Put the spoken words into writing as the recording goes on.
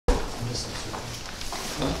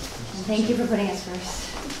Thank you for putting us first.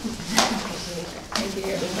 Thank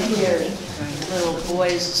you. Thank you. Little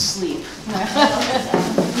boy's asleep.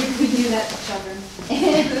 We do that to children.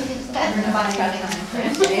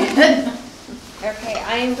 Okay,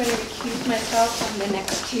 I am going to recuse myself from the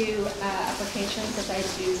next two applications because I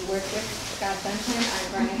do work with Scott Benton.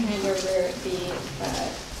 I'm going to hand over the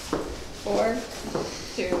board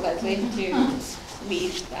to Leslie to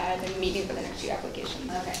lead the meeting for the next two applications.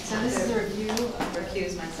 Okay, so this is a review,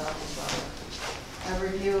 recuse myself as well. A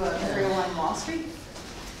review of 301 Wall Street.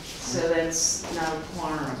 So that's not a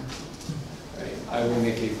quorum. Right. I will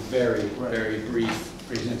make a very, very brief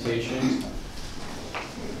presentation.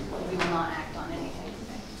 We will not act on anything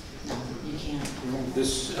today. No, you can't.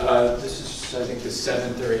 This is, I think, the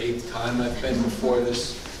 7th or 8th time I've been before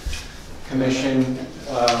this commission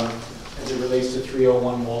as it relates to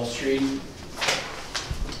 301 Wall Street.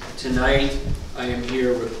 Tonight, I am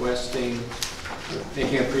here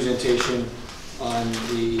making a presentation on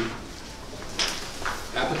the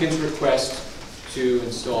applicant's request to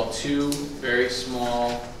install two very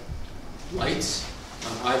small lights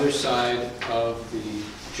on either side of the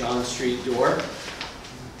John Street door.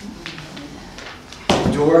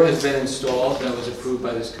 The door has been installed. That was approved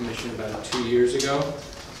by this commission about 2 years ago.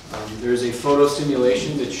 There's a photo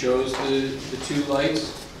simulation that shows the two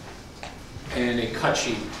lights and a cut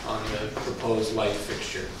sheet on the proposed light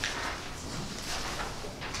fixture.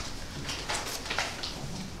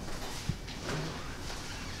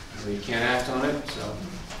 You can't act on it, so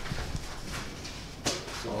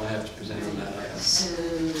that's all I have to present on that item. So,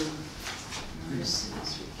 Marcy's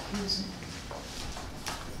recusing.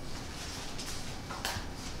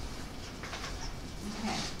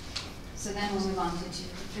 Okay. So then we'll move on to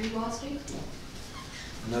 203 Wall Street.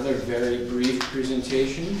 Another very brief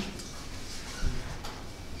presentation.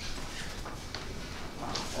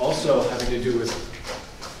 Also having to do with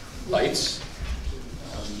lights.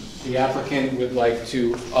 The applicant would like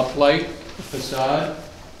to uplight the facade.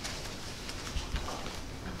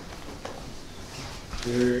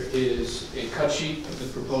 There is a cut sheet of the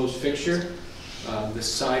proposed fixture. The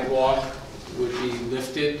sidewalk would be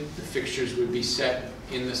lifted. The fixtures would be set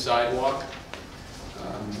in the sidewalk.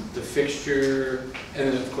 The fixture,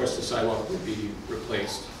 and then of course the sidewalk would be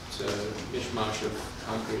replaced. It's a mishmash of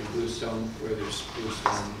concrete and bluestone. Where there's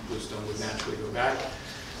bluestone would naturally go back.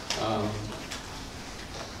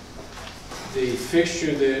 The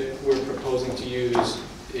fixture that we're proposing to use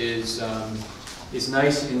is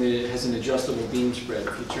nice in that it has an adjustable beam spread.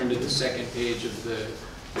 If you turn to the second page of the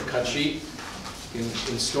cut sheet, you can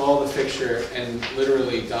install the fixture and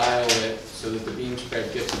literally dial it so that the beam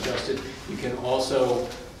spread gets adjusted. You can also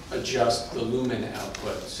adjust the lumen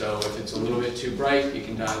output. So if it's a little bit too bright, you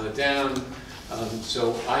can dial it down.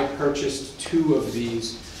 So I purchased two of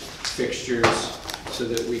these fixtures so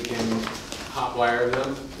that we can hot wire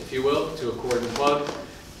them, if you will, to a cord and plug,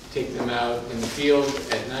 take them out in the field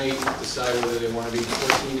at night, decide whether they want to be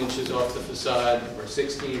 14 inches off the facade or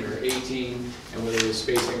 16 or 18, and whether the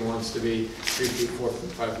spacing wants to be 3 feet, 4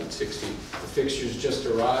 feet, 5 feet, 6 feet. The fixtures just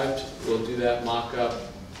arrived. We'll do that mock-up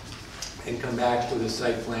and come back with a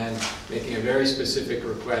site plan, making a very specific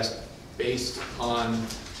request based on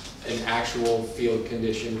an actual field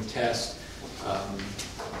condition test.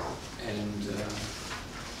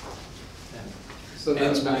 So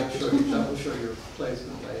that will show your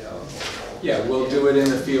placement layout. Yeah, we'll do it in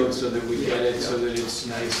the field so that we get it so that it's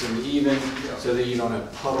nice and even, so that you don't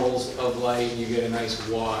have puddles of light, you get a nice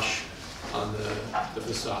wash on the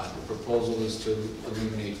facade. The proposal is to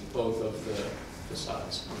illuminate both of the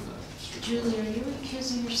facades on the street. Julie, are you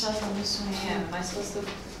recusing yourself on this one? Yeah, am I supposed to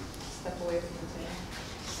step away from the thing?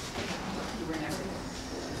 You were never.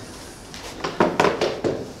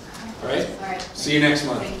 All right? All right. See you next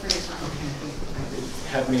month. Thank you for your time.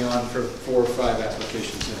 Have me on for 4 or 5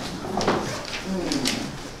 applications next time.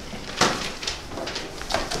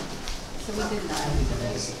 So we did that.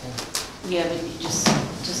 Yeah, but you just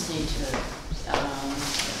need to,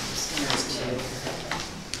 just to.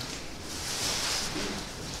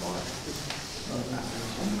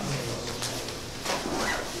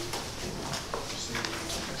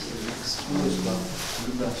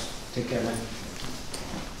 Take care, man.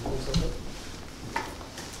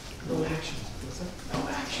 No action. No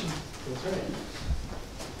action. That's right.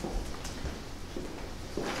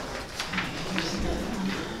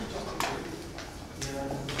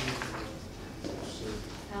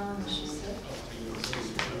 Alan,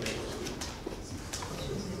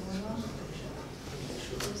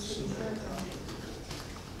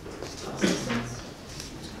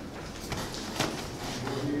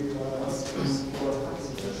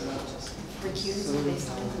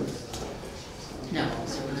 No,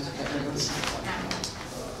 so we're just gonna go sign one.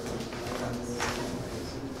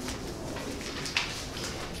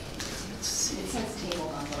 Let's see. It says table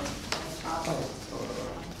on the top. Oh,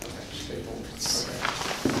 stable.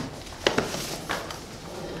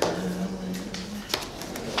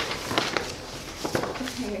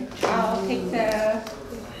 Okay, I'll take the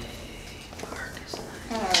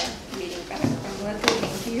reading back from Leslie,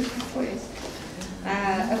 thank you, please.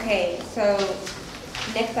 Okay, so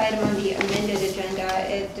next item on the amended agenda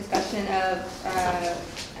is discussion of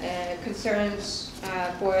concerns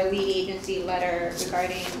for lead agency letter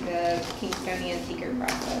regarding the Kingstonian seeker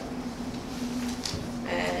process.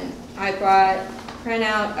 And I brought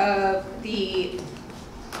printout of the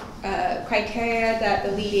criteria that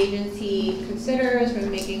the lead agency considers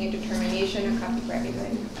when making a determination, a copy for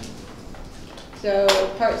everybody. So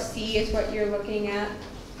part C is what you're looking at.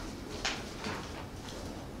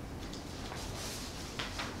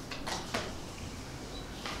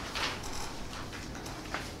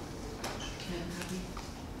 Can I have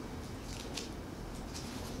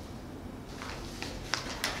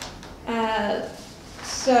a copy?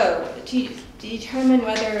 So to determine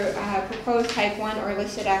whether proposed type 1 or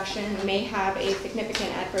listed action may have a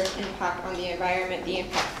significant adverse impact on the environment, the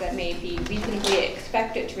impacts that may be reasonably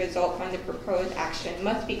expected to result from the proposed action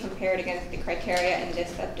must be compared against the criteria in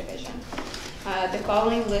this subdivision. The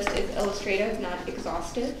following list is illustrative, not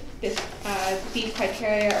exhaustive. These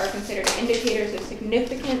criteria are considered indicators of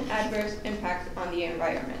significant adverse impacts on the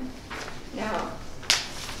environment. Now,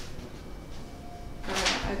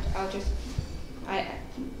 I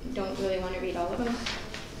don't really want to read all of them,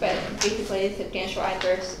 but basically substantial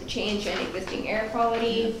adverse change in existing air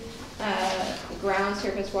quality, ground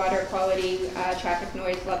surface water quality, traffic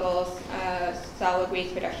noise levels, solid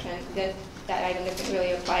waste reduction. That item doesn't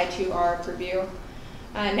really apply to our purview.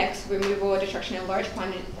 Next, removal or destruction of large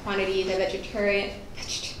quantities of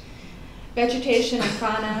vegetation and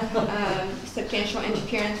fauna, substantial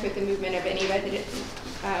interference with the movement of any resident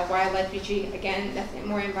wildlife species. Again, that's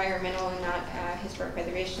more environmental and not historic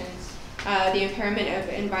preservation. The impairment of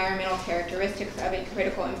environmental characteristics of a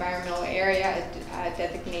critical environmental area is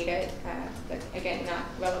designated, but again, not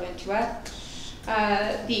relevant to us.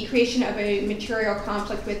 The creation of a material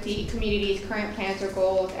conflict with the community's current plans or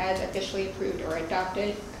goals as officially approved or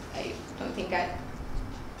adopted. I don't think that,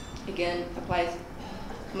 again, applies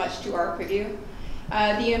much to our purview.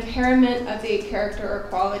 The impairment of the character or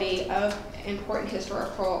quality of important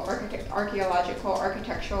historical, archaeological,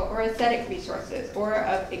 architectural, or aesthetic resources, or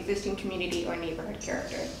of existing community or neighborhood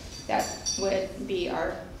character. That would be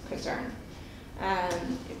our concern.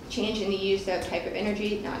 Change in the use of type of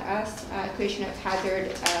energy, not us. Creation of a hazard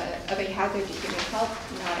to human health,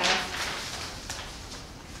 not us.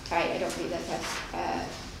 I don't believe that's us.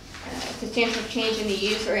 Substantial change in the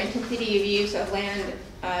use or intensity of use of land,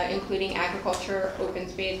 including agriculture, open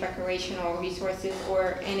space, recreational resources,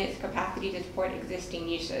 or in its capacity to support existing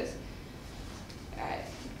uses.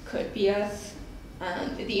 Could be us.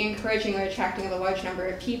 The encouraging or attracting of a large number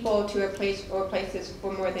of people to a place or places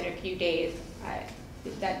for more than a few days.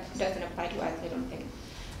 That doesn't apply to us, I don't think.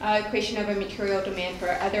 Creation of a material demand for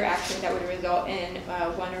other actions that would result in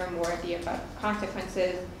one or more of the above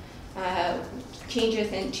consequences.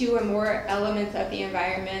 Changes in two or more elements of the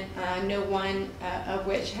environment, no one of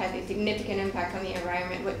which has a significant impact on the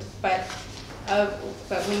environment, but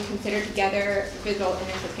when considered together, result in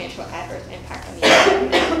a substantial adverse impact on the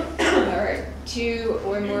environment. Or two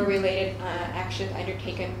or more related actions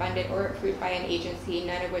undertaken, funded, or approved by an agency,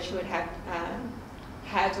 none of which would have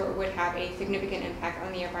has or would have a significant impact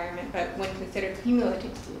on the environment, but when considered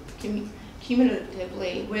cumulatively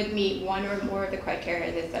would meet one or more of the criteria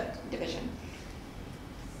of this subdivision.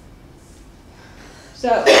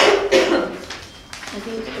 So,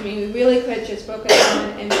 we really could just focus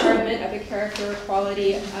on impairment of the character or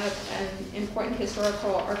quality of an important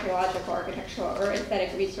historical, archaeological, architectural, or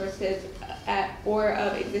aesthetic resources or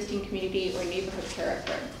of existing community or neighborhood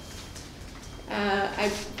character.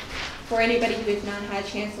 For anybody who has not had a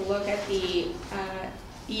chance to look at the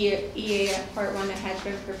EAF Part 1 that has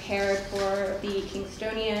been prepared for the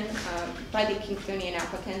Kingstonian, by the Kingstonian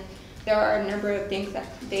applicant, there are a number of things that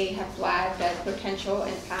they have flagged as potential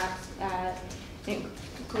impacts,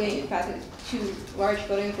 including the fact that 2 large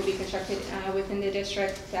buildings will be constructed within the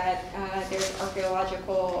district, that there's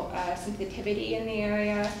archaeological sensitivity in the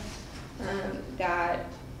area, that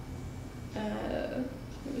there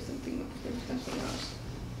was something else.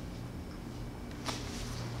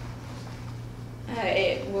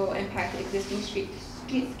 It will impact existing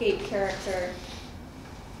streetscape character.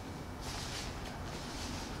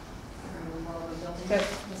 Removal of a building, So-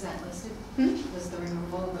 was that listed? Was the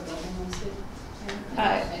removal of the building listed?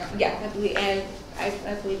 Yes, I believe, and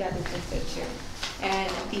I believe that is listed too.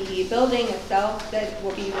 And the building itself that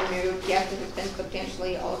will be removed, yes, it has been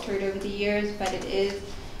substantially altered over the years, but it is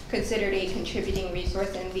considered a contributing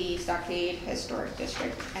resource in the Stockade Historic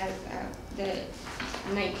District as the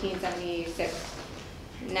 1976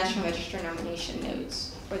 National Register nomination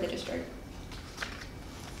notes for the district.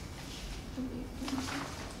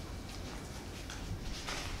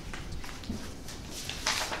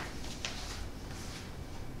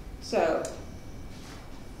 So,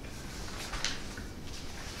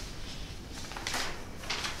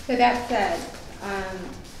 that said,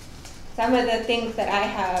 some of the things that I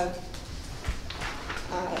have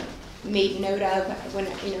made note of when,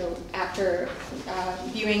 after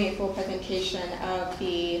viewing a full presentation of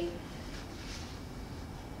the,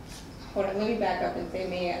 hold on, let me back up and say,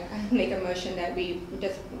 may I make a motion that we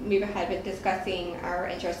just move ahead with discussing our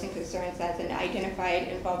interests and concerns as an identified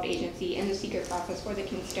involved agency in the secret process for the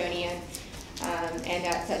Kingstonian, and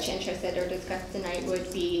that such interests that are discussed tonight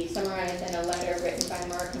would be summarized in a letter written by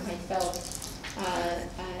Mark and myself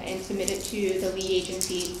and submitted to the lead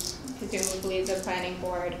agency, presumably the planning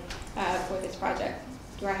board, for this project.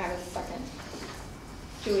 Do I have a second?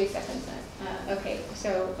 Julie seconds that. Okay,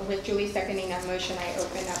 so with Julie seconding that motion, I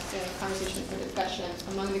open up the conversation for discussion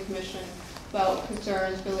among the commission about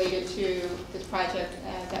concerns related to this project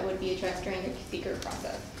that would be addressed during the secret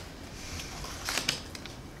process.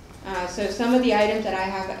 So some of the items that I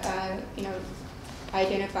have,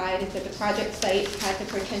 identified is that the project site has the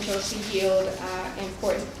potential to yield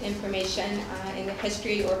important information in the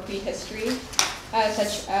history or prehistory,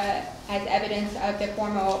 such as evidence of the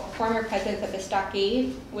former presence of the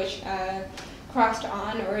stockade, which crossed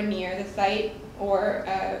on or near the site, or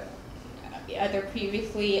other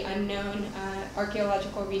previously unknown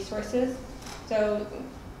archaeological resources. So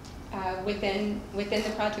within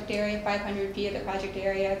the project area, 500 feet of the project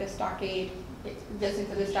area, the stockade,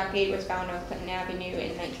 existence of the stockade was found on Clinton Avenue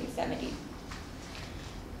in 1970.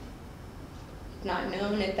 It's not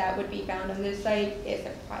known if that would be found on this site. It's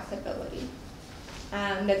a possibility.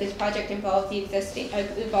 That this project involves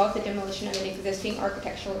the demolition of an existing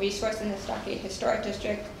architectural resource in the Stockade Historic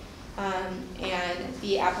District, and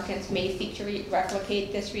the applicants may seek to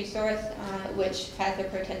replicate this resource, which has the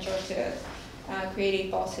potential to create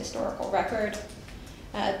a false historical record.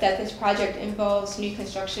 That this project involves new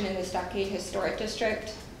construction in the Stockade Historic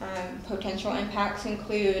District. Potential impacts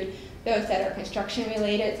include those that are construction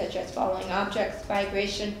related, such as falling objects,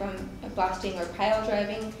 vibration from blasting or pile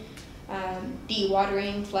driving,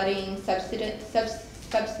 dewatering, flooding, subsidence,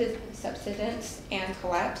 and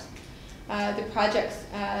collapse. The project's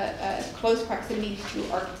close proximity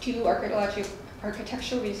to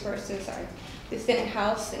architectural resources are the Senate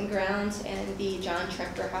House and grounds and the John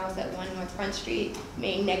Tremper House at 1 North Front Street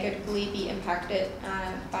may negatively be impacted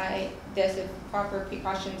by this if proper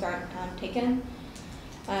precautions aren't taken.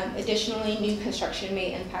 Additionally, new construction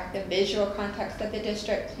may impact the visual context of the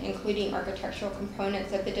district, including architectural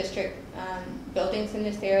components of the district buildings in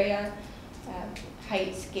this area,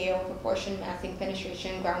 height, scale, proportion, massing,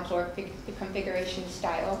 penetration, ground floor configuration,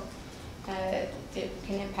 style. It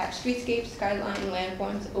can impact streetscapes, skyline,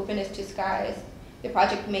 landforms, openness to skies. The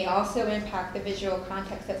project may also impact the visual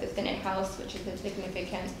context of the Senate House, which is a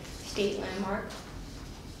significant state landmark.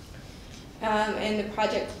 And the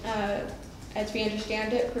project, as we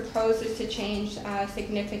understand it, proposes to change a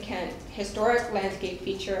significant historic landscape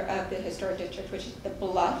feature of the historic district, which is the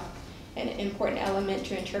bluff, an important element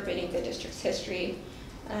to interpreting the district's history.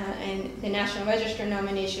 And the National Register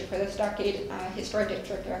nomination for the Stockade Historic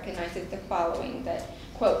District recognizes the following, that,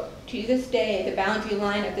 quote, to this day, the boundary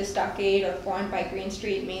line of the stockade are formed by Green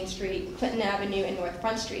Street, Main Street, Clinton Avenue, and North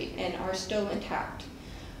Front Street, and are still intact.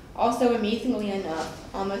 Also, amazingly enough,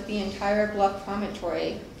 almost the entire bluff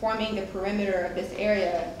promontory forming the perimeter of this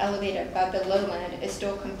area, elevated above the lowland, is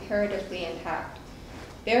still comparatively intact.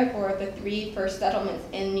 Therefore, the 3 first settlements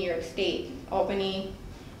in New York State, Albany,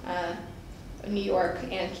 New York,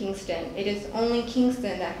 and Kingston. It is only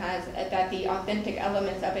Kingston that has that the authentic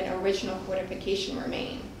elements of an original fortification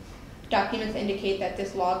remain. Documents indicate that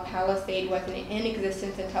this log palisade was in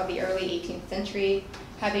existence until the early 18th century,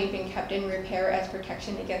 having been kept in repair as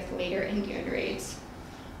protection against later Indian raids.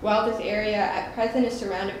 While this area at present is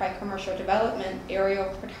surrounded by commercial development,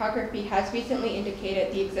 aerial photography has recently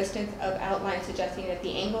indicated the existence of outlines suggesting that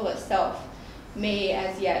the angle itself may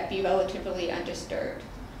as yet be relatively undisturbed.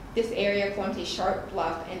 This area forms a sharp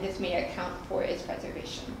bluff, and this may account for its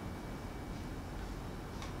preservation.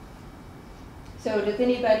 So does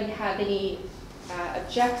anybody have any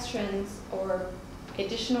objections or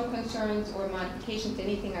additional concerns or modifications,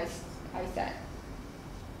 anything I I set.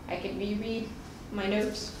 I can reread my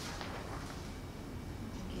notes.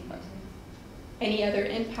 Any other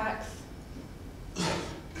impacts?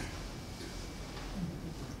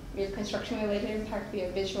 We have construction-related impact, we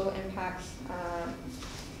have visual impacts,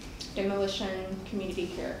 demolition, community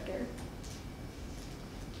character.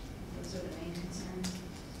 Those are the main concerns.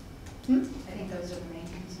 Hmm? I think those are the main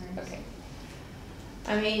concerns. Okay.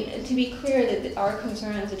 I mean, to be clear, that our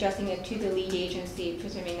concern is addressing it to the lead agency,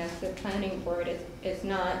 presuming that's the planning board. It's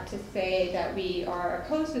not to say that we are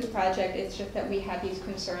opposed to the project, it's just that we have these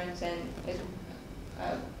concerns, and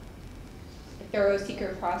a thorough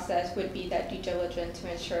seeker process would be that due diligence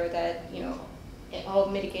to ensure that, you know, all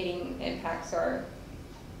mitigating impacts are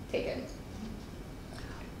taken.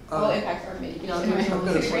 All impacts are mitigated. You're to the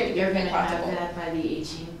greatest gonna extent have possible. that by the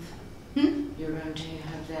 18th? Hmm? You're going to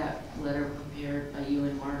have that letter prepared by you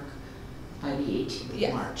and Mark by the 18th of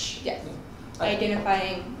Yes. March? Yes,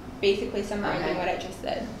 identifying, basically summarizing Okay. what I just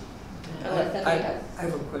said. Okay. Unless somebody has. I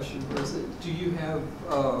have a question, Marissa. Do you have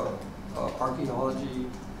archaeology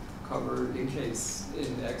covered in case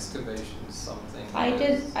in excavation something? I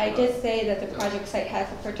is, did say that the yeah. project site has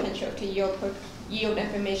the potential to yield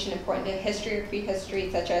information important to history or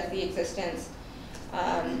prehistory, such as the existence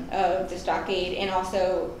of the stockade and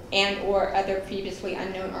also or other previously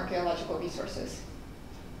unknown archaeological resources.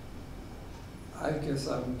 I guess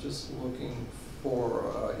I'm just looking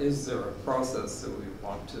for, is there a process that we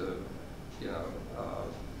want to,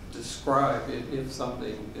 describe if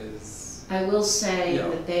something is, I will say Yeah.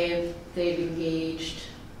 that they've engaged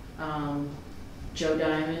Joe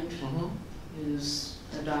Diamond, who's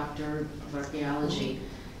a doctor of archaeology,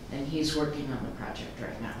 and he's working on the project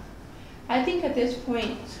right now. I think at this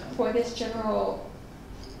point, So, for this general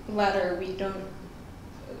letter, we can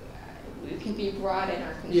be broad in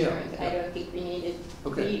our Yeah, concerns. I yeah. don't think we needed,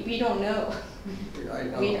 okay, we don't know. I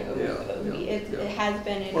know, We, yeah. it has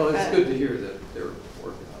been in. Well, it's good to hear that they're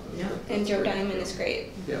working on this. Yeah. That's And Joe great. Diamond is great.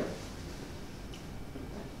 Yeah,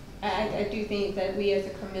 I do think that we as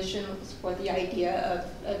a commission support the idea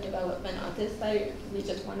of development on this site. We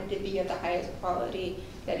just wanted to be at the highest quality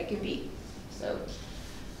that it can be. So,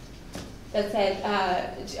 that said,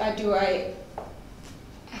 do I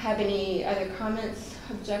have any other comments,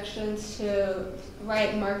 objections to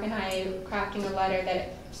Mark and I crafting a letter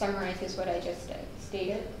that summarizes what I just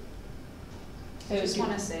stated? I just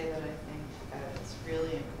want to say that I think that it's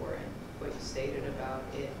really important what you stated about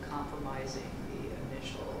it compromising the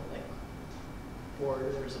initial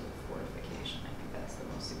borders of the fortification. I think that's the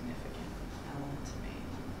most significant element to me.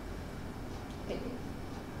 Thank you.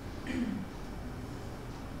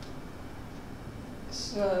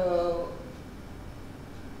 So,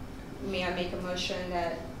 may I make a motion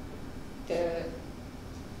that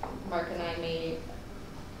Mark and I may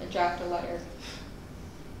draft a letter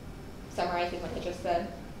summarizing what I just said?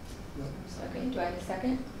 Okay, do I have a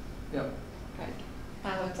second? yeah. Okay.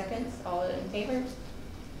 1 second, all in favor?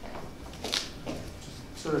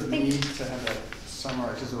 Sort of Thank- need to have that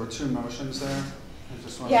summarized, because there were two motions there. I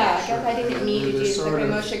just wanted to Yeah, make I sure guess I didn't need to they're do the sort second of-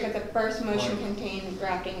 motion because the first motion like- contained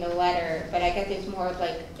drafting the letter, but I guess it's more of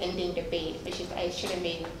like ending debate. I should have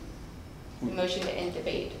made the motion to end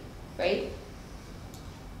debate, right?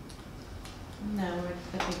 no,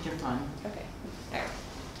 I think you're fine. Okay, all right.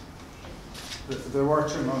 There were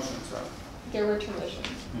two motions, though. There were two motions.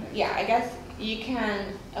 Yeah, I guess you can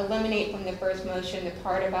eliminate from the first motion the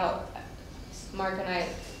part about Mark and I,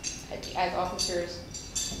 as officers,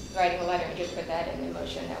 writing a letter and just put that in the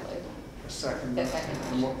motion. That was, The second. The second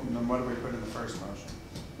And then what do we put in the first motion?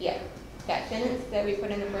 yeah, that sentence that we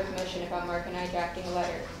put in the first motion about Mark and I drafting a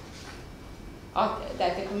letter.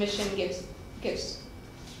 That the commission gives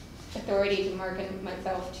authority to Mark and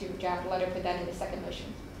myself to draft a letter, put that in the second motion.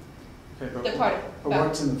 Okay, The part but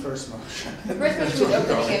what's in the first motion? The first motion was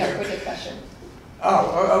opening it up for discussion.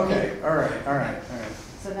 Oh, okay, all right.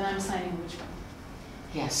 So then I'm signing which one?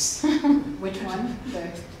 Yes. Which one? The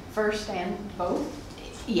first and both?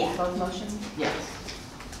 Yeah, Both motions? yes.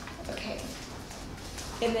 Okay.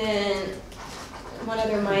 And then one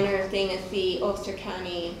other minor thing is the Ulster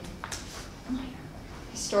County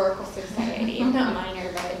Historical Society. Not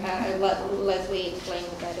minor, but Leslie explained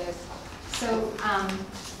what that is. So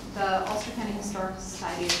the Ulster County Historical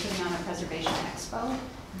Society is putting on a preservation expo,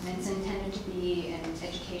 and it's intended to be an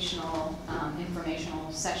educational,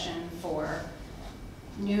 informational session for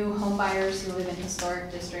new home buyers who live in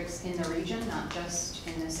historic districts in the region, not just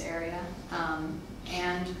in this area,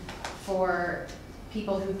 and for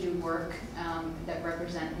people who do work that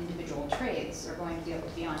represent individual trades are going to be able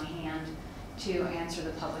to be on hand to answer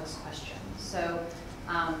the public's questions. So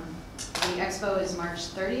The expo is March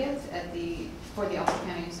 30th for the Ulster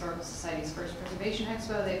County Historical Society's first preservation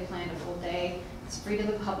expo. They've planned a full day. It's free to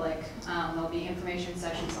the public. There'll be information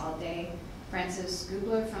sessions all day. Francis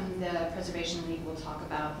Gubler from the Preservation League will talk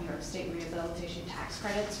about New York State rehabilitation tax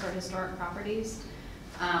credits for historic properties.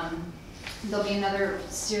 There'll be another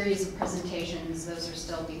series of presentations. Those are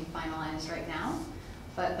still being finalized right now.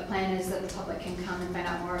 But the plan is that the public can come and find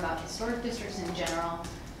out more about historic districts in general,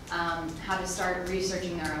 how to start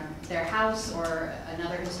researching their house or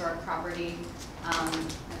another historic property.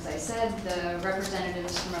 As I said, the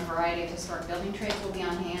representatives from a variety of historic building trades will be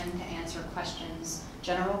on hand to answer questions,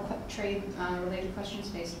 general trade related questions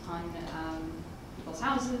based upon people's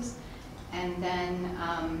houses. And then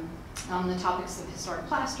on the topics of historic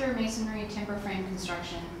plaster, masonry, timber frame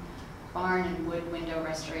construction, barn and wood window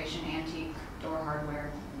restoration, antique door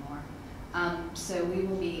hardware, and more. So we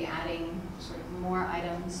will be adding sort of more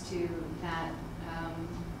items to that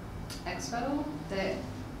expo. That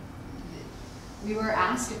we were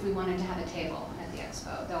asked if we wanted to have a table at the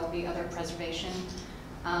expo. There will be other preservation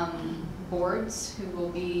boards who will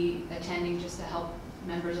be attending just to help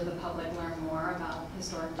members of the public learn more about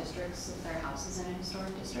historic districts if their house is in a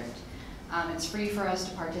historic district. It's free for us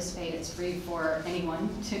to participate. It's free for anyone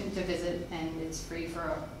to visit, and it's free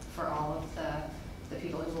for all of the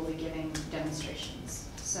people who will be giving demonstrations.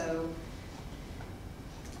 So,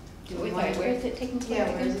 Where is it taking place? Yeah,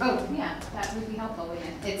 where is it? Oh, yeah, that would be helpful, wouldn't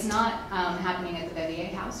it? It's not happening at the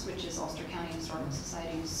Bevier House, which is Ulster County Historical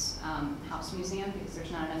Society's house museum, because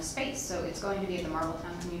there's not enough space. So it's going to be at the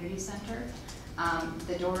Marbletown Community Center.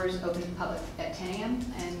 The doors open to the public at 10 a.m.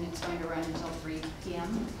 and it's going to run until 3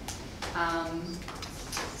 p.m.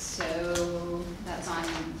 So that's on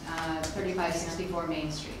 3564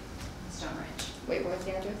 Main Street, Stone Ridge. Wait, what's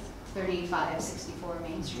the address? 3564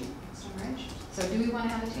 Main Street, Stone Ridge. So do we want to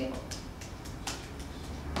have a table?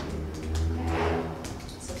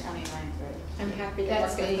 It's the 29th, right? I'm happy to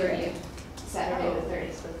That's work the with 30th. Saturday Oh, the 30th.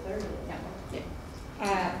 It's the 30th.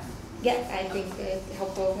 Yeah. Yeah, I think it's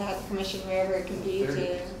helpful to have the commission wherever it can be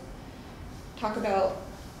to talk about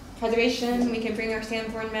preservation. We can bring our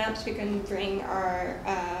Sanborn maps, we can bring our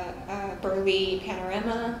Burley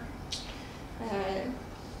panorama,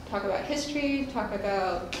 talk about history, talk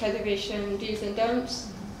about preservation do's and don'ts.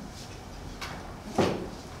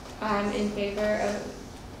 I'm in favor of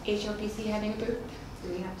HLPC having a booth. Do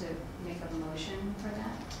we have to make a motion for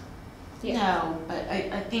that? Yeah. No, but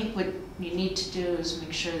I think what you need to do is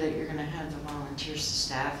make sure that you're gonna have the volunteers to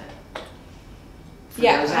staff it. For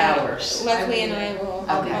Yeah, those hours. Leslie and I will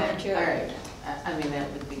Okay, volunteer. all right. I mean,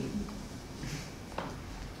 that would be,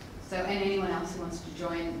 So, and anyone else who wants to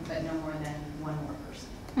join, but no more than one more person,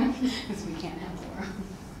 because we can't have more.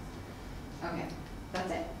 Okay,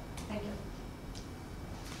 that's it. Thank you.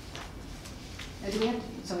 Do we have to,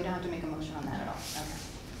 so we don't have to make a motion on that at all?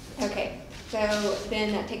 Okay. Okay, so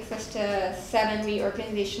then that takes us to 7,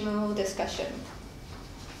 reorganizational discussion.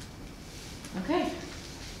 okay.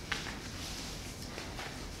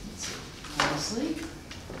 Let's see, Leslie.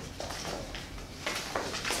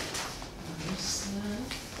 Melissa.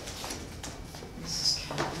 This is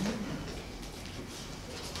Kevin.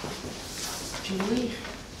 Julie.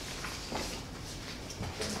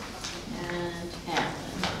 And Alan.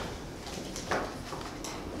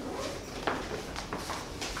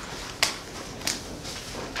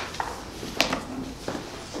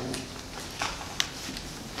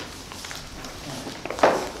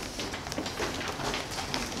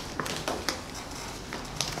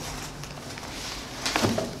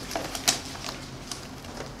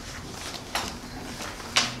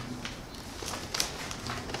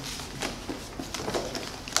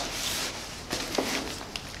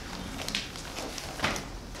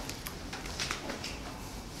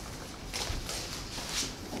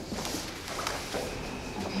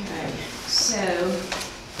 Okay, so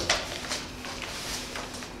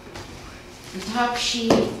the top sheet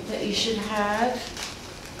that you should have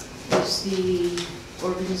is the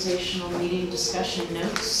organizational meeting discussion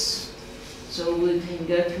notes. So we can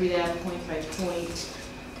go through that point by point.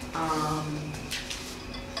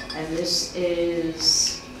 And this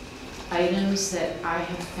is items that I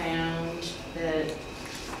have found that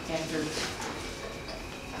after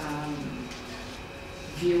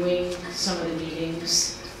viewing some of the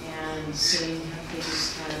meetings and seeing how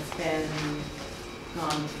things have been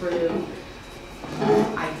gone through,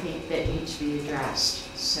 I think that need to be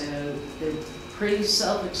addressed. So they're pretty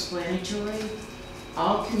self-explanatory.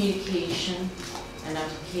 All communication and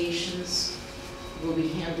applications will be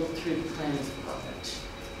handled through the planning department.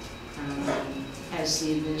 As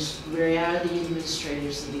we are the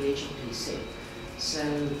administrators of the HLPC. So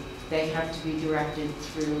they have to be directed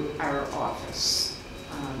through our office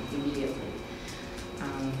immediately.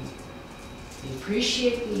 We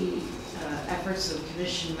appreciate the efforts of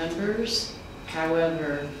commission members.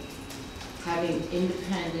 However, having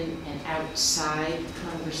independent and outside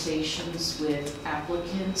conversations with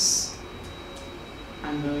applicants,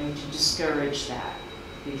 I'm going to discourage that.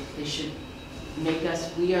 They should make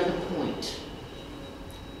us, we are the point.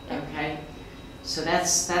 Okay? So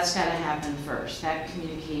that's got to happen first. That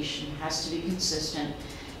communication has to be consistent,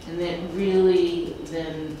 and that really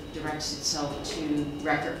then directs itself to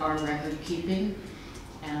our record keeping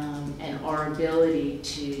and our ability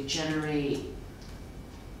to generate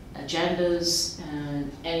agendas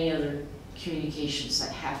and any other communications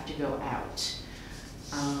that have to go out.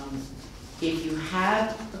 If you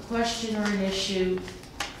have a question or an issue,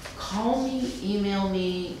 call me, email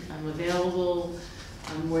me, I'm available.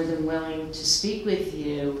 I'm more than willing to speak with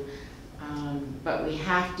you, but we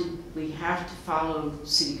have to follow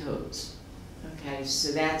city codes. Okay,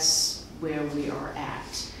 so that's where we are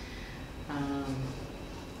at.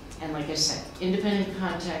 And like I said, independent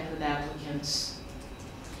contact with applicants.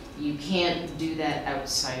 You can't do that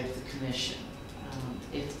outside of the commission.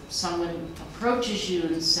 If someone approaches you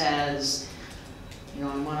and says, you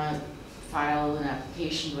know, I want to file an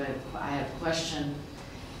application, but I have a question,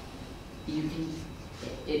 you can.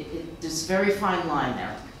 There's a very fine line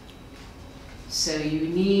there. So you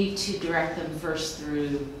need to direct them first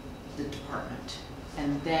through the department,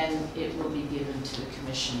 and then it will be given to the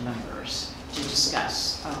commission members to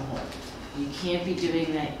discuss on a whole. You can't be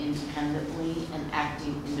doing that independently and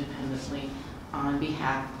acting independently on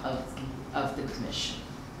behalf of the commission,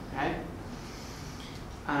 okay?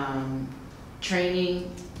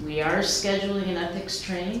 Training, we are scheduling an ethics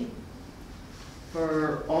training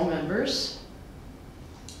for all members.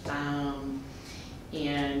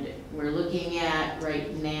 And we're looking at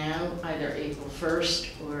right now either April 1st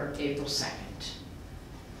or April 2nd.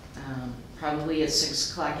 Probably at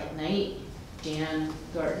 6 o'clock at night. Dan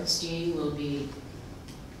Gartenstein will be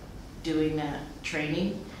doing that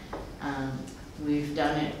training. We've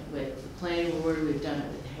done it with the planning board, we've done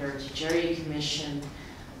it with the Heritage Area Commission.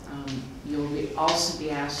 You'll also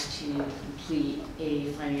be asked to complete a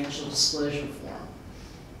financial disclosure form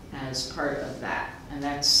as part of that. And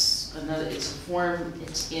that's another, it's a form,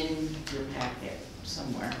 it's in your packet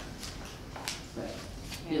somewhere. But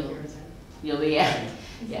you'll be, yeah.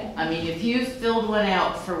 I mean, if you've filled one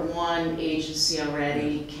out for one agency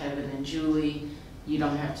already, Kevin and Julie, you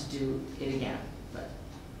don't have to do it again, but,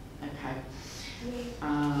 okay.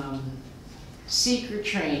 Seeker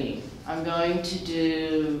training. I'm going to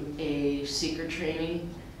do a seeker training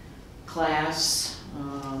class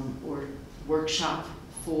or workshop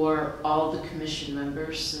for all the commission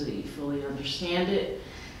members so that you fully understand it.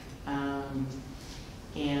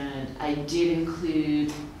 And I did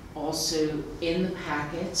include also in the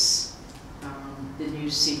packets the new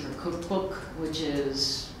Seeker Cookbook, which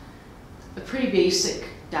is a pretty basic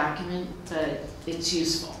document, but it's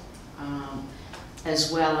useful,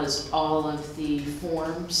 as well as all of the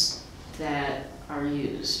forms that are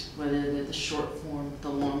used, whether they're the short form, the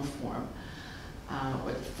long form,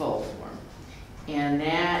 or the full form. And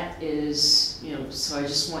that is, you know, so I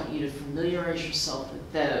just want you to familiarize yourself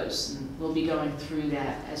with those, and we'll be going through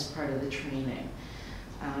that as part of the training.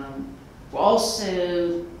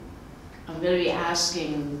 Also, I'm going to be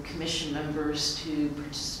asking commission members to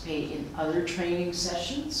participate in other training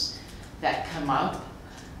sessions that come up.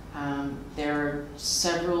 There are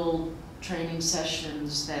several training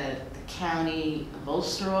sessions that the County of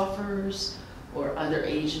Ulster offers or other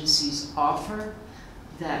agencies offer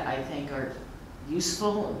that I think are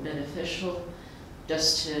useful and beneficial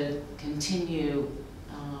just to continue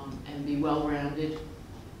and be well-rounded.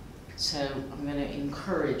 So I'm going to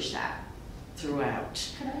encourage that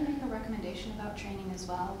throughout. Could I make a recommendation about training as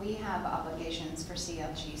well? We have obligations for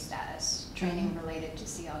CLG status, training related to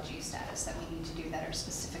CLG status that we need to do that are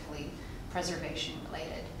specifically preservation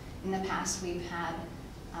related. In the past, we've had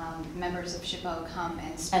members of SHPO come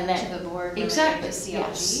and speak to the board related exactly, to CLG.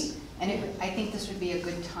 yes. And I think this would be a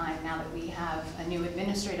good time now that we have a new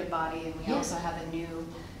administrative body and we also have a new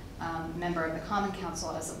member of the Common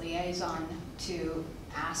Council as a liaison to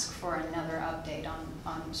ask for another update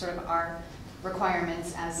on sort of our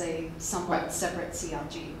requirements as a somewhat separate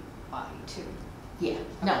CLG body too. Yeah,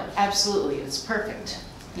 no, absolutely, it's perfect.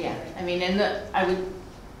 Yeah, I mean, and I would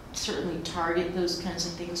certainly target those kinds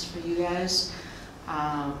of things for you guys,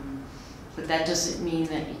 but that doesn't mean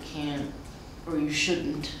that you can't or you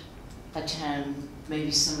shouldn't attend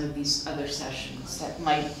maybe some of these other sessions that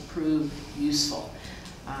might prove useful.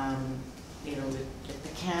 you know, if the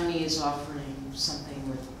county is offering something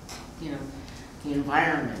with, you know, the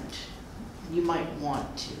environment, you might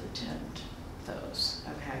want to attend those,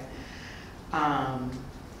 okay?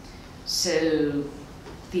 So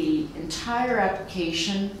the entire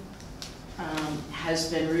application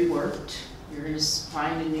has been reworked. You're going to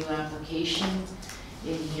find a new application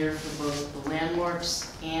in here for both the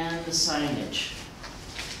landmarks and the signage.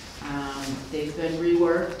 They've been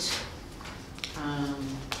reworked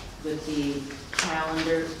with the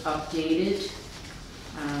calendar updated.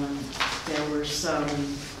 There were some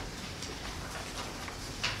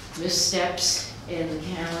missteps in the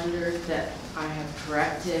calendar that I have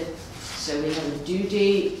corrected. So we have a due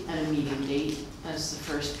date and a meeting date as the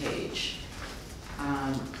first page.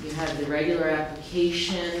 You have the regular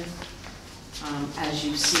application. As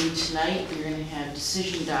you've seen tonight, you're going to have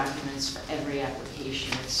decision documents for every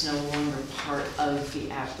application. It's no longer part of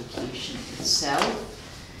the application itself.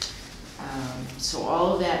 So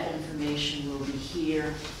all of that information will be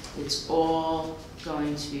here. It's all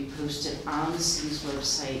going to be posted on the city's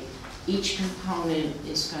website. Each component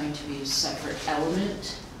is going to be a separate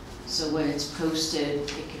element. So when it's posted,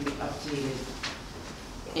 it can be updated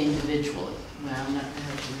individually. Well, I'm not going to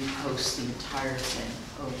have to repost the entire thing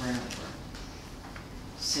over and over.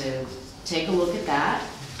 So take a look at that.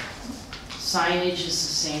 Signage is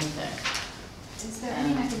the same thing. Is there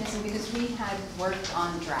any mechanism, because we had worked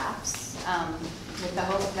on drafts, with the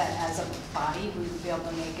hope that as a body, we would be able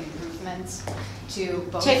to make improvements to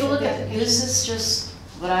both. Take a look the at it. This is just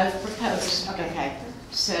what I've proposed. Okay.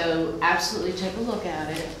 So absolutely take a look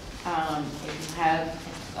at it. If you have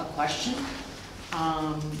a question,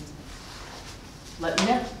 let me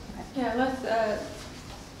know. Yeah, let's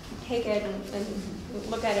take it and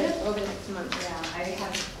look at it over the next month. Yeah, I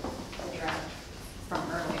have a draft from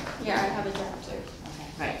earlier. Yeah, I have a draft too. Okay.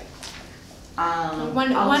 Right.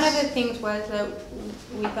 One of the things was that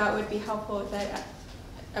we thought would be helpful is that,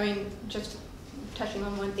 I mean, just touching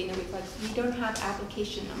on one thing that we thought, we don't have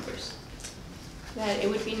application numbers. That it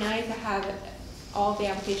would be nice to have all the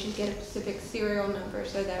applications get a specific serial number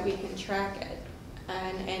so that we can track it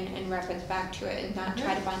and reference back to it and not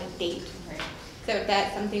try to find a date. Right. So if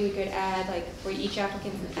that's something we could add, like for each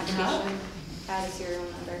applicant's application, add a serial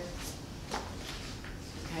number.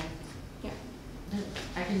 Okay. Yeah,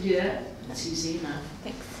 I can do that. It's easy enough.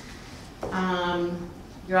 thanks.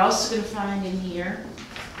 You're also going to find in here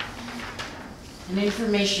an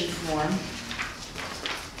information form.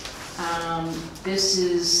 This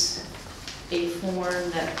is a form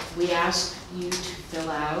that we ask you to fill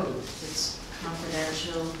out. It's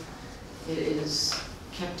confidential. It is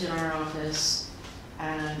kept in our office,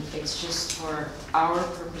 and it's just for our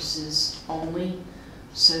purposes only,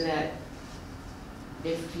 so that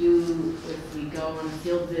if we go on a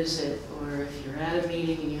field visit, or if you're at a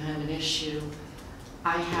meeting and you have an issue,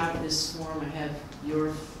 I have this form, I have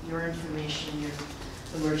your information, your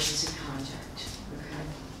emergency contact, okay?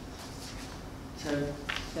 So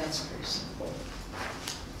that's very simple.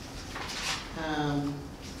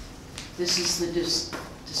 This is the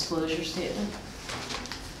disclosure statement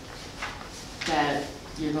that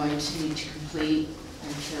you're going to need to complete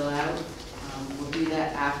and fill out. We'll do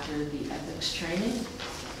that after the ethics training.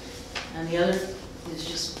 And the other is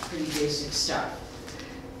just pretty basic stuff.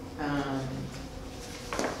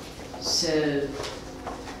 So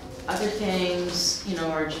other things, you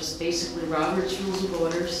know, are just basically Robert's Rules of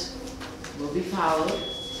Orders will be followed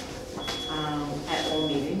at all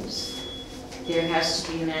meetings. There has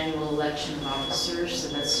to be an annual election of officers, so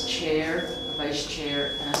that's a chair, a vice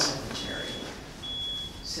chair, and a secretary.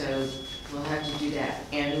 So we'll have to do that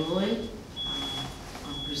annually.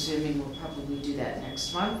 I'm presuming we'll probably do that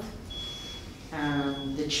next month.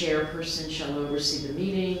 The chairperson shall oversee the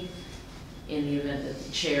meeting. In the event that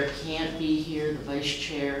the chair can't be here, the vice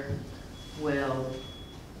chair will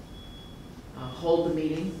hold the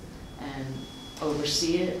meeting and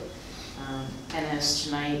oversee it. And as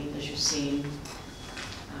tonight, as you've seen,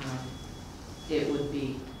 it would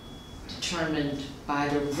be determined by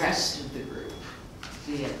the rest of the group,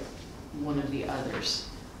 be it one of the others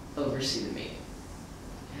oversee the meeting.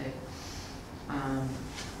 Okay.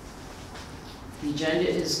 The agenda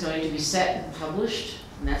is going to be set and published,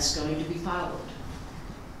 and that's going to be followed.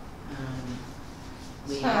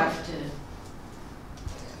 We have to.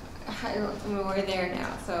 We're there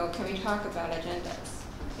now, so can we talk about agendas?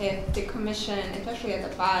 If the commission, especially as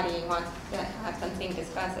a body, wants to have something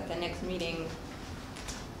discussed at the next meeting,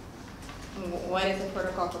 what is the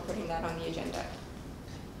protocol for putting that on the agenda?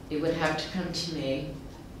 It would have to come to me,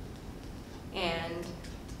 And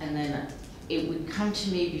and then it would come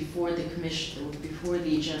to me before the commission, before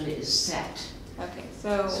the agenda is set. Okay,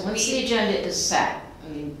 so So once the agenda is set, I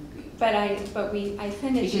mean, I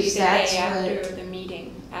sent it to you Because the that's day after what- the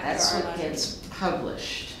meeting, that's after our what last gets meeting.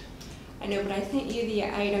 published. I know, but I sent you the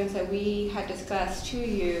items that we had discussed to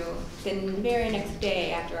you the very next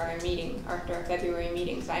day after our meeting, after our February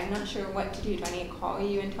meeting, so I'm not sure what to do. Do I need to call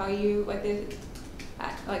you and tell you what this,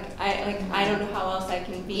 I don't know how else I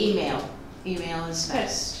can be. Email is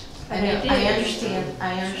best. But I know, I did.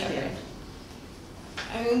 I understand. Okay.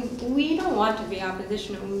 I mean, we don't want to be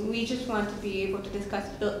oppositional, we just want to be able to discuss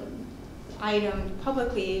the item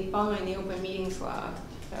publicly following the open meetings law,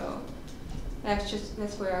 so that's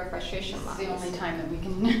where our frustration It's lies. the only time that we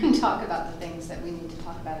can talk about the things that we need to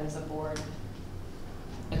talk about as a board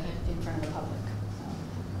Okay. in front of the public,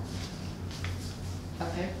 so.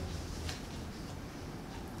 Okay.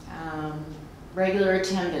 Regular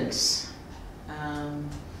attendance.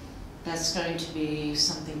 That's going to be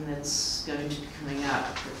something that's going to be coming up,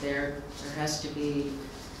 but there has to be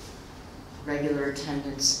regular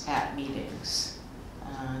attendance at meetings.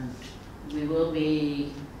 We will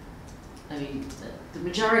be, I mean, the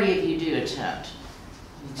majority of you do attend.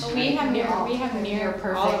 Oh, we have near Near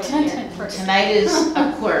all of perfect. them here. Tonight is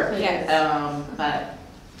a quirk. Yes. But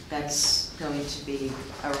that's going to be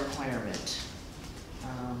a requirement.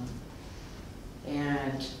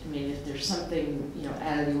 And, I mean, if there's something,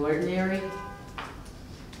 out of the ordinary,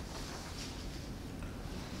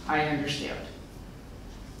 I understand.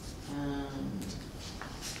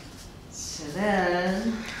 So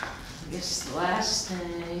then, I guess the last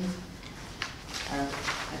thing, I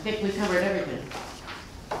think we covered everything.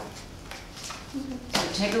 So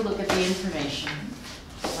take a look at the information,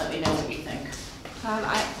 let me know what you think.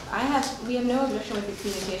 We have no objection with the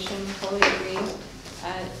communication, fully agree.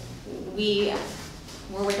 We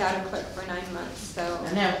were without a clerk for 9 months, so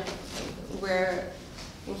I know, we're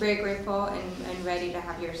very grateful and ready to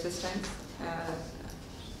have your assistance.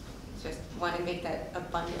 Just want to make that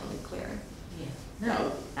abundantly clear.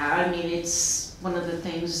 no, I mean, it's one of the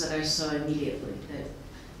things that I saw immediately, that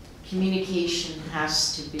communication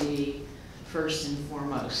has to be first and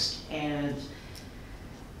foremost. And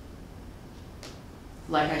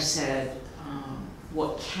like I said,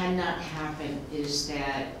 what cannot happen is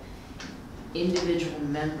that individual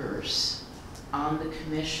members on the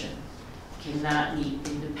commission cannot meet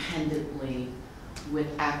independently with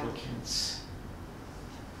applicants.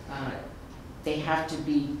 They have to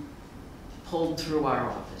be pulled through our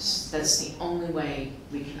office. That's the only way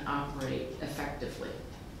we can operate effectively.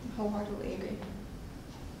 Wholeheartedly agree.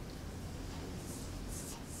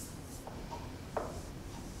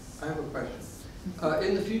 I have a question.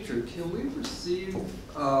 In the future, can we receive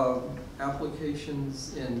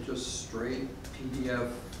applications in just straight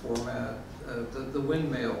PDF format? The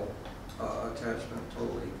windmill attachment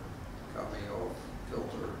totally got me off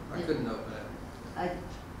filter. I couldn't open it. I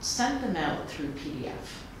sent them out through PDF.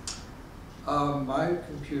 My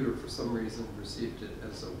computer, for some reason, received it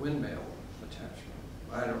as a windmill attachment.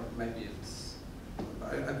 I don't, maybe it's,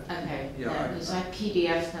 Okay, yeah. because I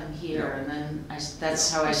PDF them here, Yeah. and then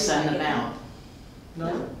that's how I send them out.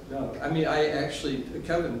 No. I mean, I actually,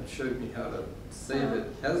 Kevin showed me how to save it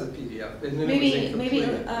as a PDF, and then it was Maybe incomplete.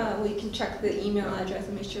 Yeah. we can check the email address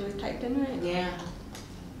and make sure we typed in right. Yeah.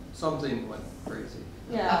 Something went crazy.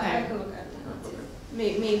 Yeah, Okay. I can look at that. Okay.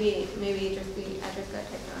 Maybe just the address got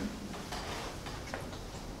typed on.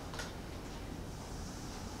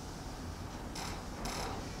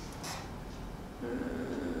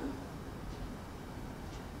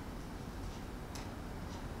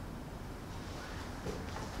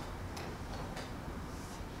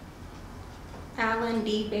 Alan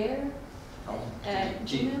D. Bear at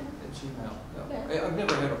Gmail? At Gmail, Yeah. yeah. I've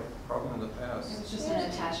never had a problem in the It past. was just an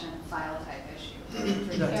attachment file type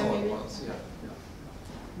issue. That's all maybe. it was, yeah.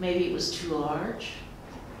 Maybe it was too large.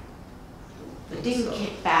 It didn't So-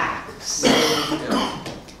 kick back, so. Yeah.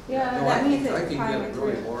 Yeah, No, that means I it's can fine get with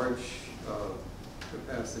really you. large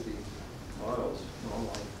capacity files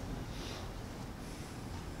normally.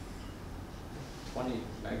 20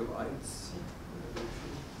 megabytes.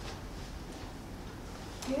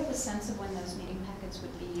 Do you have a sense of when those meeting packets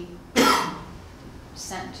would be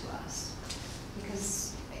sent to us?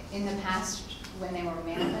 Because in the past, when they were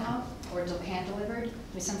mailed out or hand delivered,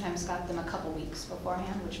 we sometimes got them a couple weeks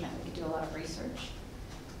beforehand, which meant we could do a lot of research.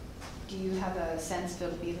 Do you have a sense if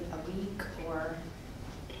it'll be a week or?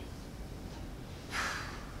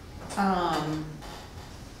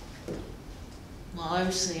 Well,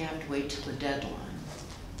 obviously I have to wait till the deadline.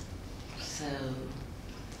 So,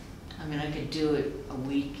 I mean, I could do it a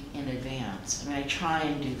week in advance. I mean, I try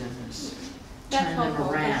and do them as, That's turn them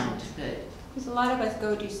helpful, around, but, Because a lot of us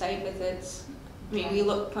go do site visits I mean, we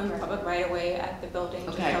look from the public right away at the building.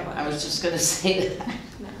 to Okay, help I was just gonna say that.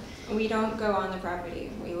 No, we don't go on the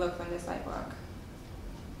property, we look from the sidewalk.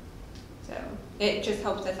 So, it just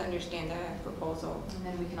helps us understand the proposal. And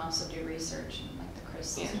then we can also do research in like the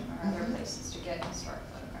CRIS Yeah. system or other places to get historic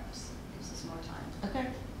photographs. Gives us more time. Okay,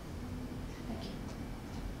 Thank you.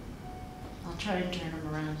 I'll try and turn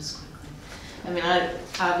them around as quickly. I mean,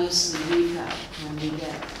 obviously, when we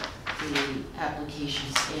get the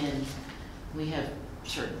applications in, we have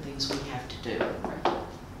certain things we have to do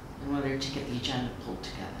in order to get the agenda pulled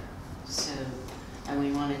together. So, and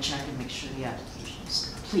we want to check and make sure the application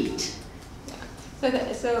is complete.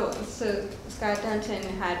 So Scott Dunton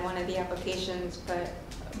had one of the applications, but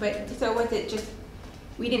so was it just,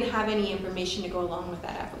 we didn't have any information to go along with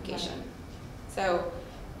that application. So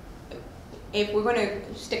if we're gonna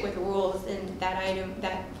stick with the rules, then that item,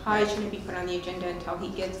 that probably shouldn't be put on the agenda until he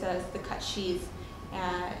gives us the cut sheets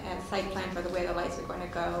and site plan for the way the lights are gonna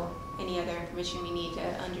go, any other information we need to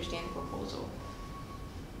understand the proposal.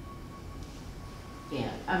 Yeah,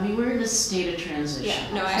 I mean, we're in a state of transition.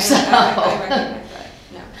 Yeah, no, I so recognize that,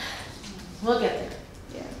 no. we'll get there.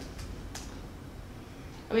 Yeah.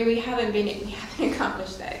 I mean, we haven't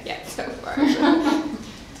accomplished that yet so far.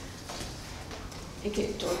 It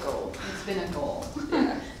gets to a goal. It's been a goal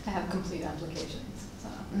Yeah. to have complete applications, so,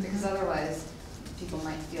 because otherwise people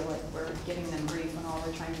might feel like we're giving them grief when all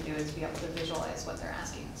we're trying to do is be able to visualize what they're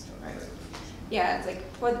asking us to approve. Yeah, it's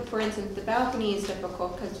like, for instance, the balcony is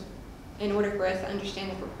difficult because in order for us to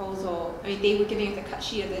understand the proposal, I mean, they were giving us a cut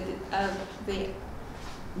sheet of the,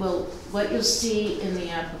 Well, what you'll see in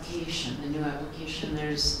the application, the new application,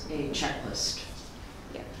 there's a checklist.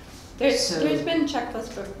 yeah. So- There's been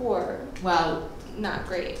checklists before, Well, not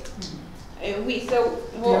great. there We'll is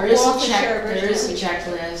a also share check, version there is of a the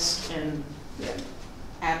checklist, and Yeah.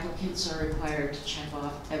 applicants are required to check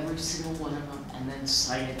off every single one of them and then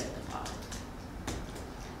sign it at the bottom.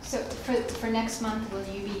 So for next month, will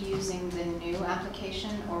you be using the new application,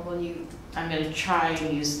 or will you, I'm gonna try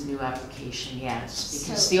and use the new application, yes,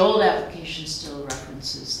 because So- the old application still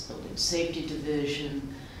references the Building Safety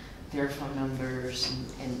Division, their phone numbers,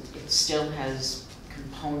 and it still has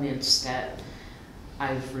components that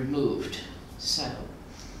I've removed, so.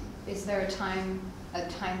 is there a time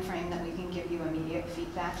frame that we can give you immediate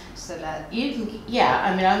feedback so that, You can, yeah,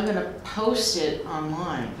 I mean, I'm gonna post it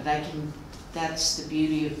online, but I can, that's the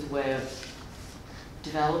beauty of the way I've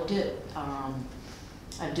developed it.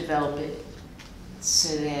 I've developed it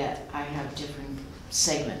so that I have different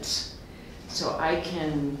segments. So I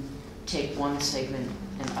can take one segment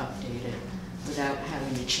and update it without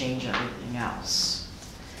having to change everything else.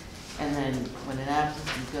 And then when an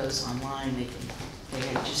applicant goes online,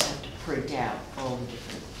 they just have to print out all the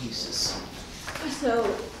different pieces.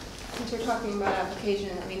 So, since we're talking about application,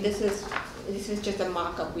 I mean, this is just a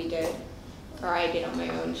mock-up we did, or I did on my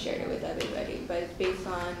own, shared it with everybody, but it's based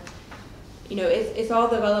on, it's all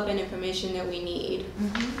development information that we need.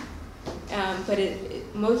 But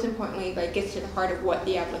it most importantly, like, gets to the heart of what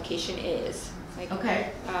the application is. Like,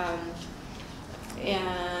 Okay.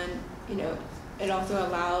 And, it also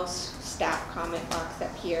allows staff comment box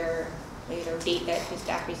up here, date that the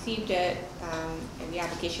staff received it, and the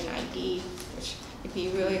application ID, which would be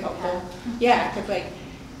really helpful. Yeah, because like,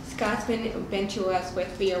 Scott's been to us with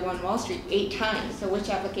 301 Wall Street 8 times, so which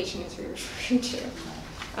application is he referring to?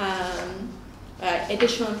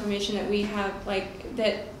 Additional information that we have, like,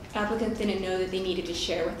 that applicants didn't know that they needed to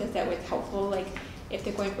share with us that was helpful, like, if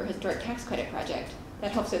they're going for a historic tax credit project,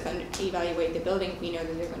 that helps us evaluate the building. We know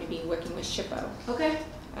that they're going to be working with SHPO. Okay.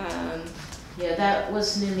 Yeah, that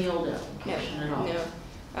wasn't in the old application at all.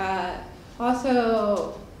 No.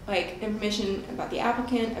 Also, like, information about the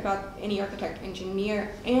applicant, about any architect,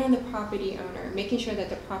 engineer, and the property owner, making sure that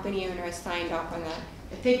the property owner is signed off on that.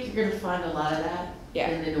 I think you're gonna find a lot of that Yeah.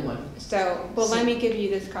 in the new one. So, well, let me give you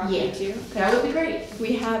this copy Yeah. too. That would be great.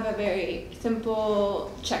 We have a very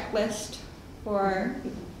simple checklist for,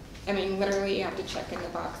 I mean, literally you have to check in the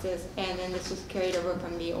boxes, and then this was carried over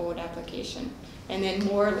from the old application. And then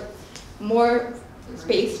more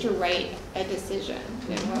space to write a decision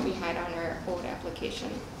than what we had on our old application.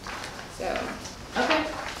 So, Okay.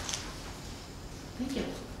 Thank you.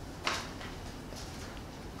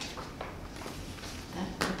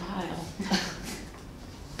 That's the pile.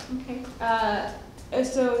 okay.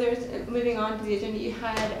 So there's, moving on to the agenda, you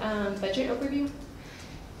had budget overview?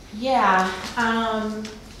 Yeah,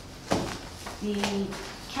 the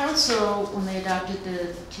council, when they adopted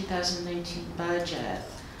the 2019 budget,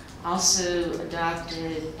 also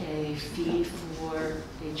adopted a fee for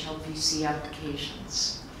HLPC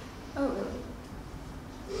applications. Oh,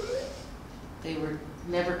 really? They were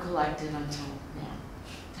never collected until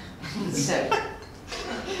now. So,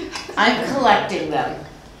 I'm collecting them.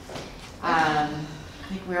 I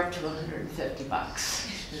think we're up to $150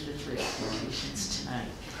 for the 3 applications tonight.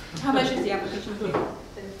 How much is the application fee?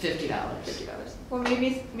 $50. $50. Well,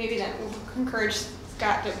 maybe that will encourage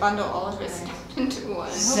Scott to bundle all of his stuff into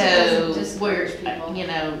one. So, doesn't we're, discourage people. you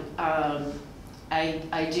know,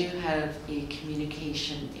 I do have a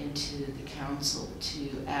communication into the council to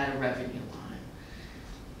add a revenue line.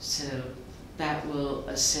 So that will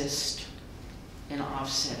assist in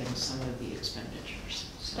offsetting some of the expenditures.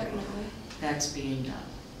 So Definitely. that's being done.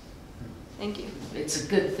 Thank you. It's a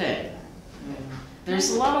good thing.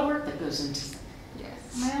 There's a lot of work that goes into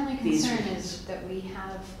Yes. My only These concern reasons. is that we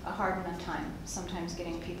have a hard enough time sometimes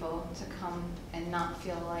getting people to come and not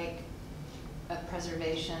feel like a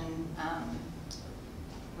preservation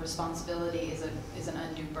responsibility is an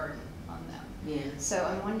undue burden on them. Yeah. So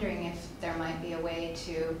I'm wondering if there might be a way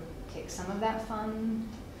to take some of that fund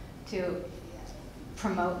to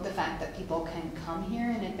promote the fact that people can come here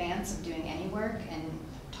in advance of doing any work and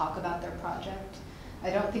talk about their project. I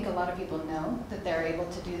don't think a lot of people know that they're able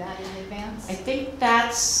to do that in advance. I think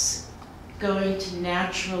that's going to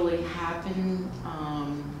naturally happen,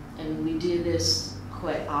 and we do this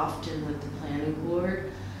quite often with the planning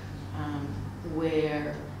board,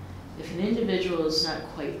 where if an individual is not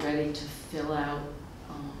quite ready to fill out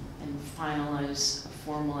and finalize a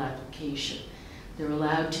formal application, they're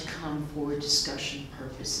allowed to come for discussion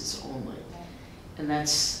purposes only. And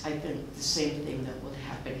that's, I think, the same thing that would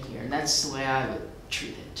happen here, and that's the way I would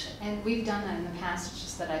treat it. And we've done that in the past, it's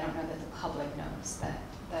just that I don't know that the public knows that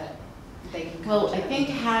they can come Well, to I it. think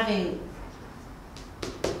having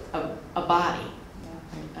a body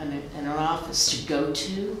and an office to go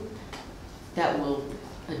to that will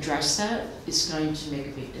address that is going to make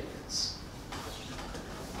a big difference.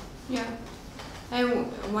 Yeah. And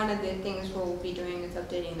one of the things we'll be doing is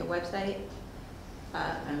updating the website.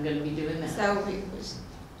 I'm going to be doing that. So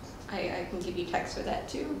I can give you text for that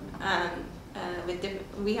too.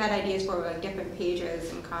 We had ideas for different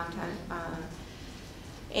pages and content.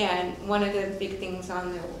 And one of the big things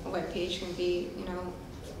on the webpage can be, you know,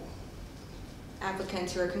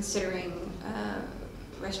 applicants who are considering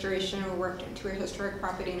restoration or work to a historic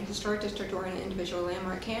property in a historic district or an individual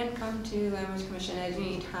landmark can come to Landmarks Commission at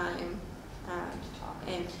any time to talk.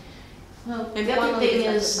 And Well, And the other formally thing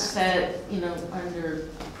discuss is the plan. that, you know, under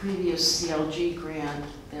a previous CLG grant,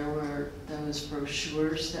 there were those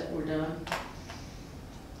brochures that were done.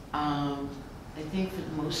 I think for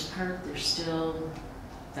the most part, they're still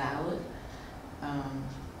valid.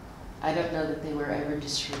 I don't know that they were ever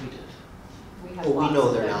distributed. We have Oh, we lots know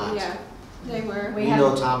of they're them. not. yeah, they were. We We have-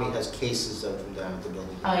 know Tommy has cases of them down at the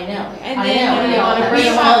building. I know, And I then, know, they you know, want to bring we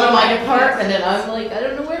them all to have- my department, and I'm like, I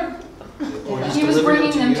don't know where to. Or just He was deliver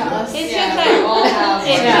bringing them you to guys. us. It's Yeah, just we that all have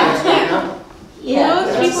it's one. just Yeah,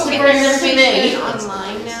 most people to get bring their them to me. information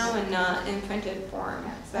online now and not in printed form.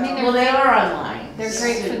 So. I mean, Well, they are online. They're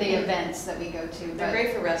great for the events that we go to, They're but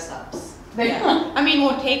great for rest stops. Yeah. I mean,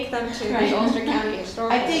 we'll take them to Right. the Ulster County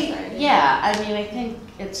Historical I think, Society. yeah, I mean, I think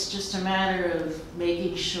it's just a matter of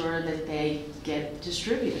making sure that they get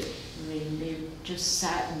distributed. I mean, they just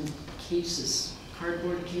sat in cases,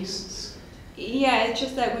 cardboard cases. Yeah, it's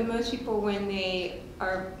just that when most people, when they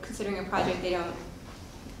are considering a project,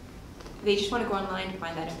 they just want to go online to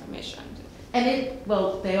find that information. And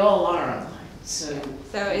well, they all are online, so,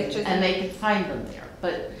 So it's just. and they can find them there.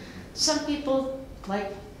 But some people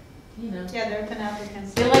like, you know, Yeah, there have been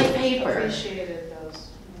applicants. They that like paper. Appreciated those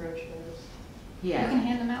brochures. you yeah. can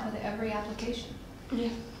hand them out with every application. Yeah.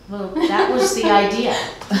 Well, that was the idea.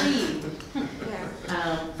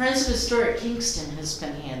 Yeah. Friends of Historic Kingston has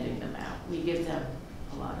been handing them out. We give them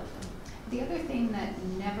a lot of them. The other thing that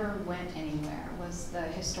never went anywhere was the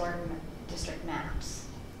historic district maps.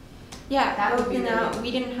 Yeah, That would be broken out.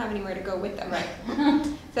 really- We didn't have anywhere to go with them. Right.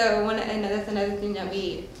 So that's another thing that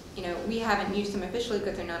we haven't used them officially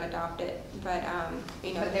because they're not adopted, but,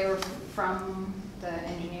 But they were from the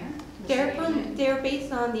engineer? the city engineer? they're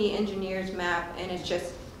based on the engineer's map and it's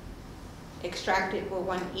just extracted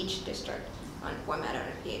for each district on format on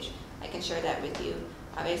a page. I can share that with you.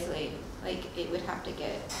 Obviously, like, it would have to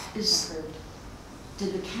get approved.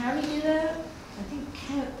 Did the county do that? I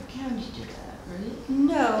think the county did that, right?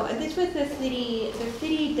 No, this was the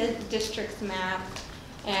city district's map,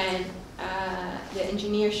 and the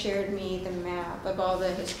engineer shared me the map of all the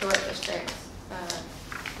historic districts.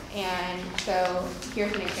 And so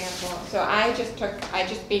here's an example. So I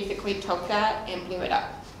just basically took that and blew it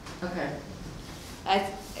up Okay. as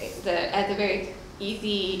a very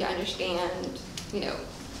easy to understand,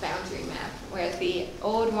 boundary map, whereas the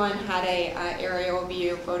old one had a aerial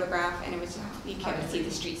view photograph, and it was, you couldn't see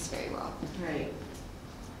the streets very well. Right.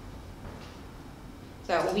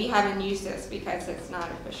 So we haven't used this because it's not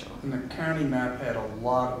official. And the county map had a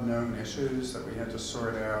lot of known issues that we had to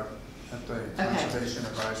sort out at the Conservation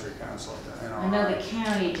Advisory Council. I know the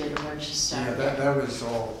county did a bunch of stuff. Yeah, that was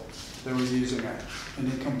all, they were using an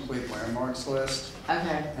incomplete landmarks list.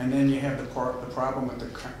 Okay. And then you have the problem with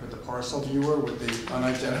the parcel viewer with the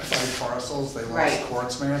unidentified parcels. They Right. lost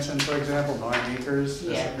Quartz Mansion, for example, 9 acres,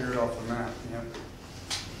 Yeah. disappeared off the map, yep.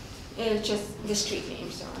 It was just the street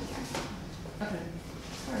names are on there. Okay.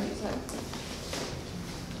 All right, so.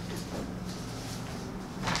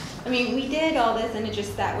 I mean, we did all this and it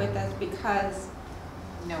just sat with us because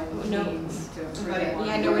No No. means to Right. approve.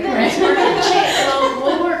 Yeah, no, we're Right.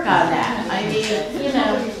 We'll work on that. I mean, you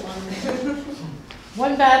know,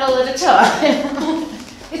 one battle at a time.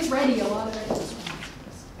 It's ready, a lot of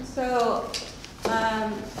it. So,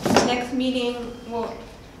 next meeting, well,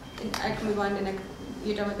 I can move on to next,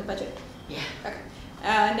 you're done with the budget? Yeah. Okay.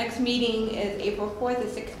 Next meeting is April 4th at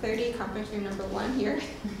 6:30, conference room number 1 here.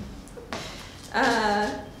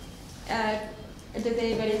 Does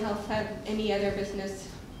anybody else have any other business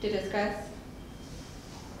to discuss?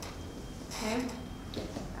 Okay.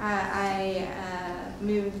 I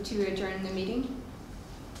move to adjourn the meeting.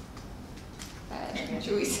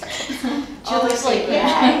 Julie second. Julie's like,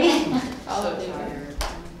 yay. All So in favor? tired.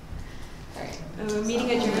 All right. Meeting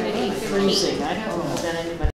adjourned at 8:15. Freezing. I don't know that anybody